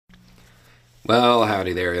Well,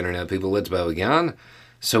 howdy there, Internet people. It's Bo again.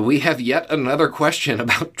 So we have yet another question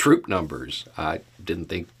about troop numbers. I didn't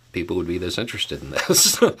think people would be this interested in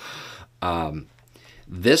this.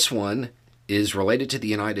 This one is related to the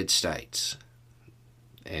United States.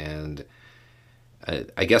 And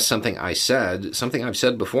I guess something I've said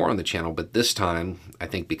before on the channel, but this time, I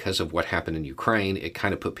think because of what happened in Ukraine, it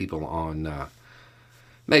kind of put people on,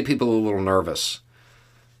 made people a little nervous.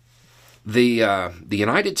 The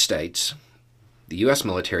United States, the U.S.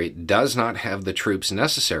 military, does not have the troops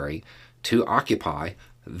necessary to occupy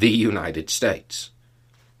the United States.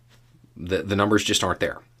 The numbers just aren't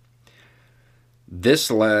there.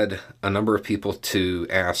 This led a number of people to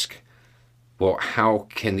ask, well, how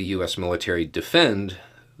can the U.S. military defend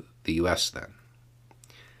the U.S. then?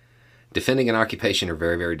 Defending and occupation are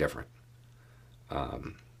very, very different.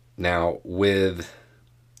 Now, with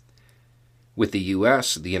the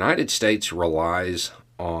U.S., the United States relies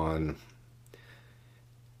on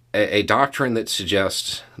a doctrine that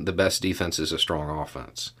suggests the best defense is a strong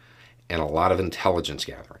offense, and a lot of intelligence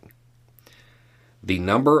gathering. The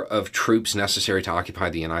number of troops necessary to occupy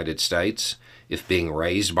the United States, if being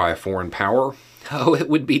raised by a foreign power, it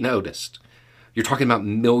would be noticed. You're talking about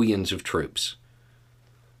millions of troops.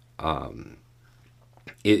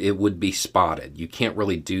 It would be spotted. You can't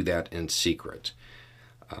really do that in secret.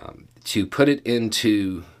 To put it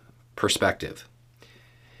into perspective,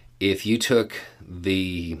 if you took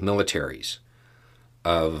the militaries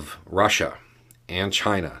of Russia and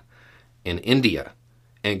China and India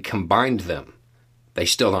and combined them, they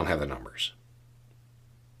still don't have the numbers.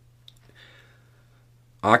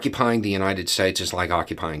 Occupying the United States is like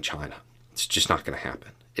occupying China. It's just not going to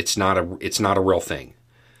happen. It's not a real thing.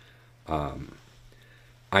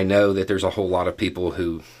 I know that there's a whole lot of people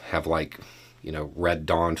who have Red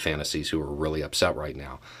Dawn fantasies who are really upset right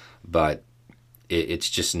now, but it's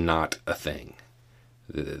just not a thing.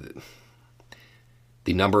 The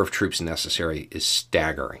number of troops necessary is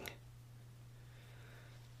staggering.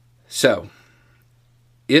 So,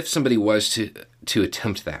 if somebody was to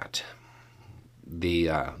attempt that, the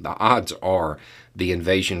odds are the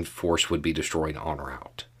invasion force would be destroyed en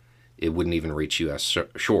route. It wouldn't even reach U.S.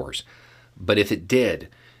 shores. But if it did,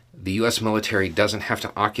 the U.S. military doesn't have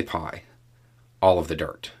to occupy all of the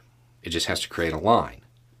dirt. It just has to create a line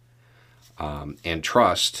and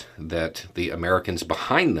trust that the Americans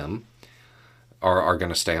behind them are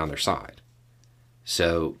going to stay on their side.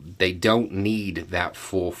 So they don't need that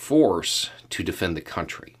full force to defend the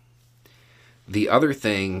country. The other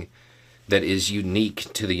thing that is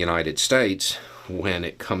unique to the United States when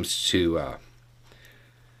it comes to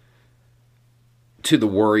the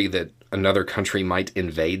worry that another country might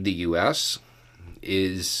invade the U.S.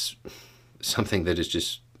 is something that is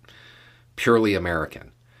just purely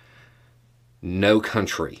American. No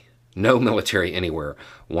country, no military anywhere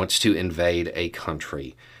wants to invade a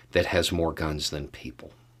country that has more guns than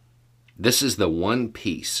people. This is the one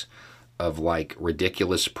piece of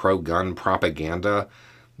ridiculous pro-gun propaganda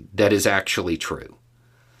that is actually true.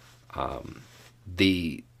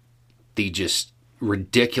 The just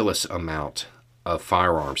ridiculous amount of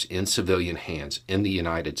firearms in civilian hands in the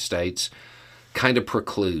United States kind of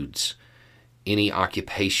precludes any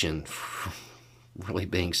occupation really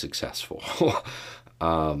being successful.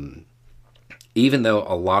 Even though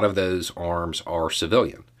a lot of those arms are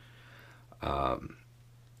civilian.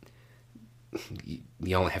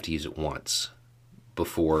 You only have to use it once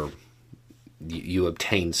before you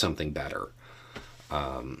obtain something better.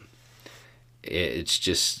 It's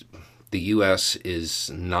just the U.S.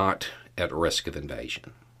 is not at risk of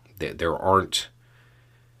invasion. There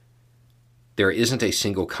isn't a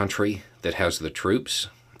single country that has the troops,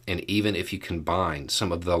 and even if you combine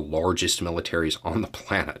some of the largest militaries on the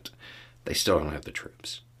planet, they still don't have the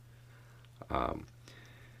troops.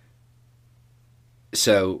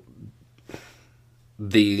 So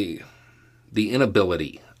the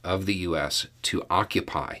inability of the U.S. to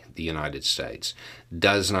occupy the United States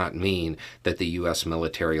does not mean that the U.S.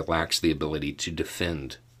 military lacks the ability to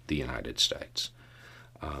defend the United States.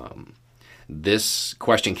 This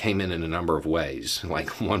question came in a number of ways.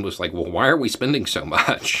 One was well, why are we spending so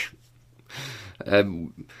much?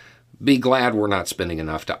 Be glad we're not spending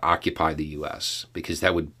enough to occupy the U.S. because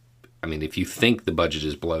that would, if you think the budget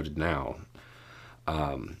is bloated now,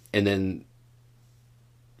 and then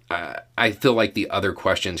I feel like the other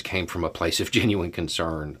questions came from a place of genuine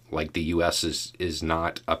concern, like the U.S. is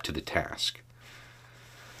not up to the task.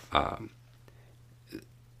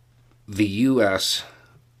 The U.S.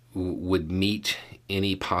 would meet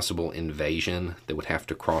any possible invasion that would have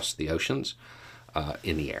to cross the oceans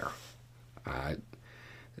in the air.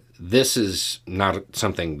 this is not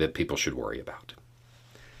something that people should worry about.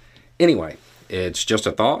 Anyway, it's just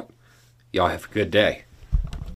a thought. Y'all have a good day.